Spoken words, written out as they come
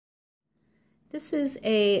This is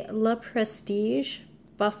a La Prestige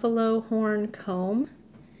buffalo horn comb,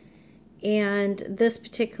 and this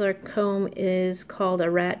particular comb is called a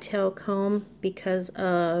rat tail comb because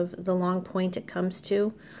of the long point it comes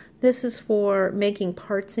to. This is for making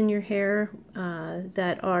parts in your hair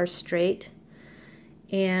that are straight,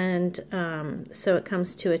 and so it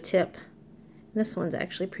comes to a tip. This one's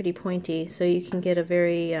actually pretty pointy, so you can get a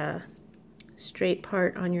very straight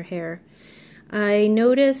part on your hair. I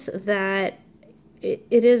notice that it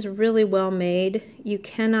is really well made. You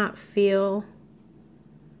cannot feel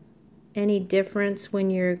any difference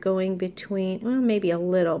when you're going between, well, maybe a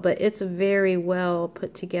little, but it's very well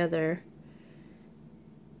put together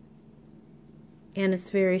and it's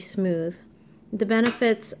very smooth. The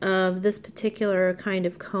benefits of this particular kind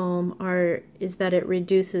of comb is that it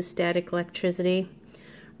reduces static electricity.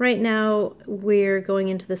 Right now we're going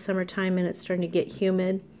into the summertime and it's starting to get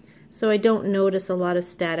humid, so I don't notice a lot of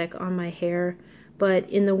static on my hair. But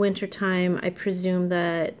in the wintertime, I presume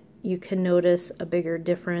that you can notice a bigger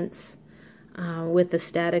difference with the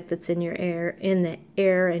static that's in the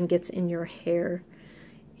air and gets in your hair.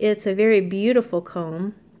 It's a very beautiful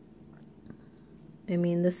comb. I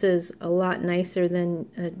mean, this is a lot nicer than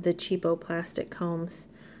the cheapo plastic combs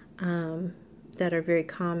that are very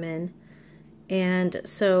common. And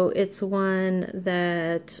so it's one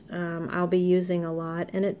that I'll be using a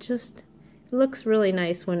lot, and it looks really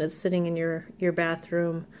nice when it's sitting in your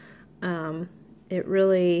bathroom. It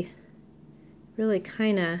really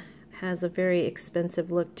kind of has a very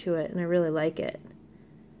expensive look to it, and I really like it.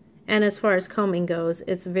 And as far as combing goes,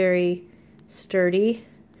 it's very sturdy,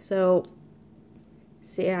 so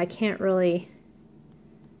see, I can't really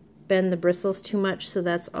bend the bristles too much, so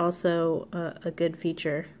that's also a good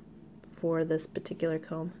feature for this particular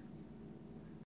comb.